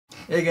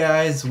Hey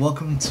guys,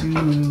 welcome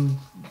to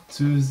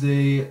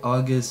Tuesday,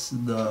 August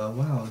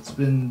wow, it's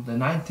been the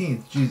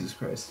 19th, Jesus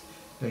Christ.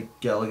 I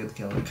gotta look at the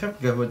calendar. I can't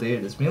forget what day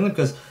it is, mainly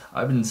because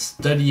I've been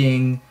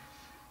studying,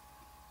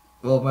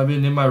 well, I've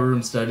been in my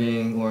room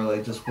studying or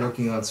like just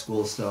working on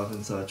school stuff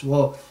and such,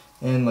 well,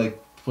 and like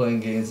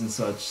playing games and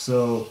such,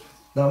 so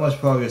not much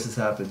progress has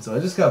happened. So I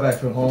just got back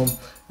from home,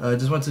 I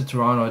just went to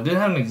Toronto. I didn't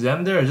have an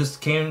exam there, I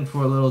just came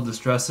for a little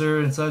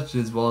distressor and such,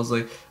 as well as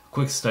like a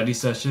quick study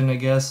session, I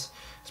guess.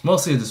 It's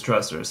mostly a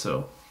distressor,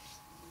 so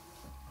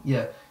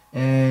yeah.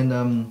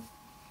 And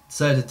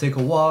decided to take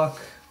a walk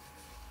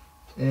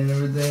and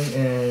everything.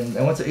 And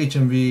I went to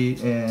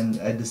HMV and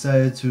I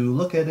decided to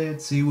look at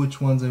it, see which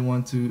ones I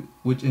want to,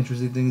 which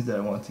interesting things that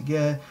I want to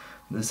get.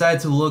 I decided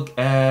to look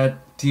at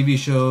TV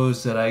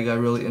shows that I got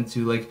really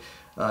into. Like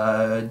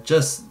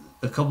just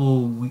a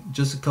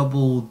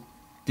couple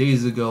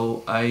days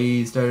ago,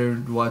 I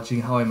started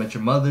watching How I Met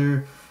Your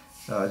Mother.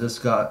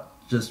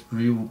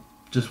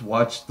 Just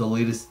watched the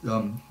latest,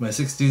 my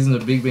sixth season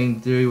of Big Bang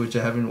Theory, which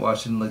I haven't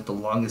watched in like the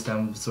longest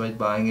time, despite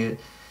buying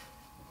it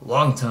a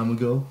long time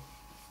ago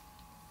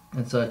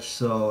and such.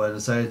 So I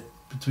decided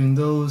between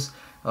those,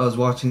 I was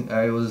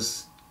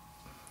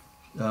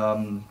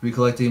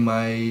recollecting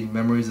my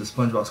memories of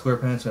SpongeBob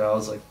SquarePants when I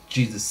was like,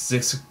 Jesus,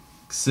 six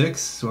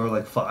or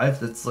like five.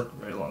 That's like a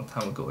very long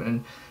time ago.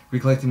 And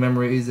recollecting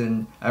memories,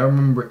 and I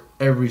remember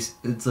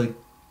it's like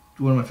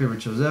one of my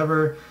favorite shows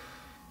ever.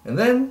 And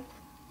then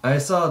I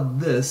saw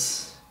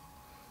this,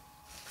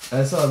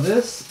 and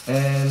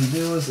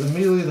it was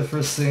immediately the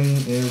first thing,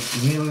 it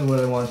was immediately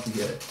what I wanted to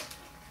get.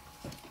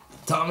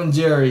 Tom and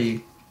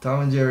Jerry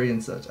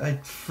and such. I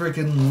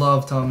freaking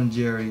love Tom and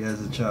Jerry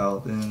as a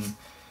child, and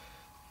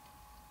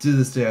to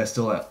this day I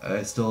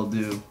still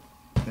do.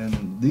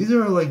 And these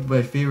are like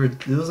my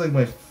favorite, it was like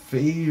my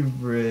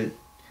favorite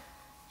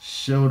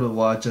show to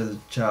watch as a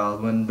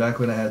child, back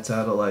when I had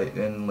satellite,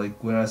 and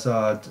like when I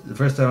saw it, the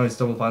first time I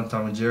stumbled upon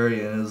Tom and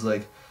Jerry, and it was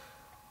like,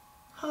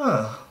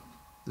 huh,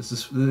 it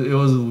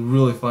was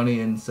really funny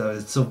and stuff.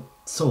 It's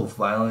so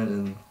violent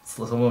and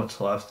so much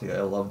slapstick.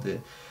 I loved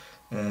it,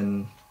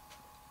 and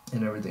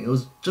everything. It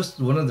was just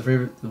one of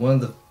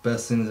the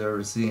best things I've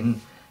ever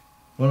seen.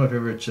 One of my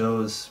favorite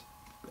shows,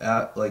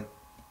 after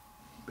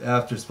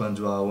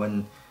SpongeBob,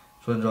 when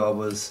SpongeBob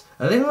was,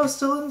 I think I was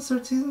still in the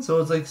third season,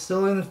 so it's like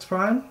still in its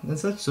prime and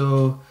such.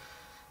 So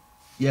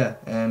yeah,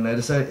 and I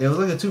decided it was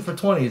like a 2 for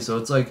 $20. So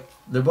it's like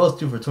they're both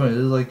 2 for $20. It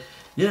was like,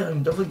 yeah,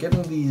 I'm definitely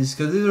getting these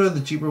because these are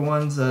the cheaper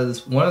ones.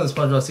 One of the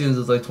SpongeBob seasons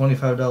was like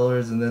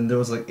 $25, and then there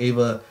was like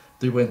Ava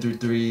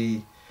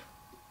 3.33,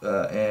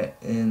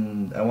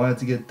 and I wanted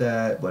to get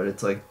that, but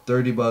it's like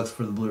 $30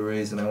 for the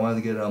Blu-rays, and I wanted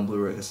to get it on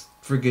Blu-ray because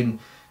freaking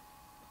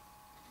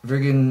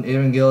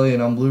Evangelion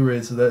on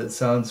Blu-ray, so that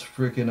sounds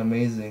freaking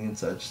amazing and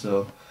such.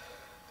 So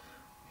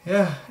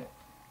yeah,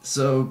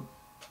 so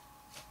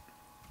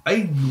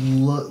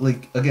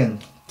like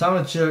again, Tom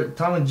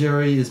and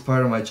Jerry is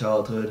part of my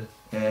childhood,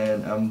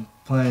 and I'm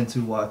planning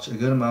to watch a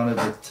good amount of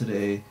it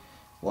today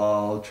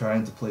while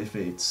trying to play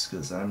Fates,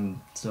 because I'm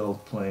still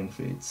playing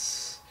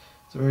Fates.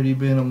 It's already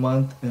been a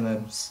month and I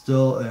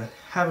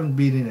haven't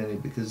beaten any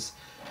because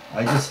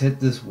I just hit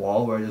this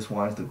wall where I just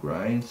wanted to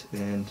grind.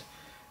 And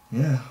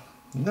yeah,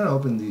 I'm gonna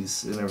open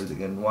these and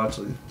everything and watch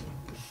like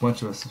a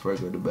bunch of us before I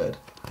go to bed.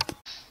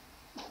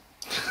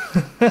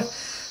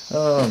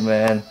 Oh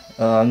man,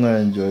 I'm gonna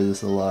enjoy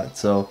this a lot.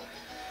 So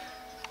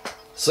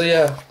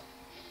yeah,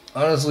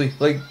 honestly,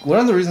 like one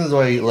of the reasons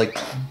why like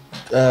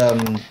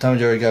Tom and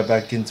Jerry got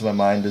back into my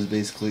mind is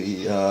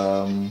basically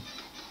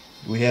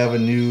we have a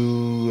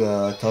new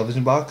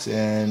television box,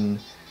 and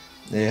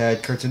they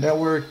had Cartoon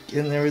Network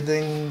and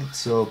everything.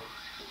 So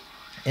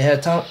it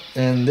had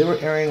and they were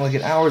airing like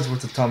an hour's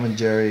worth of Tom and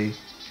Jerry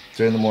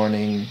during the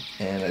morning,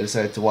 and I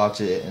decided to watch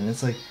it, and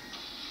it's like,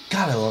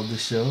 God, I love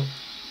this show.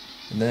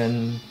 And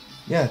then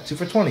yeah, 2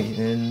 for $20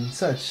 and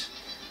such.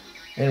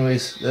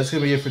 Anyways, that's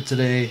gonna be it for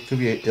today.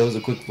 It was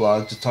a quick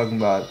vlog just talking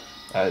about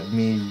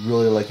me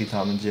really liking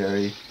Tom and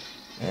Jerry,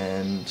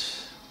 and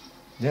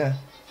yeah.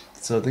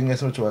 So thank you guys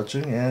so much for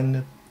watching,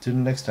 and tune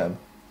in next time.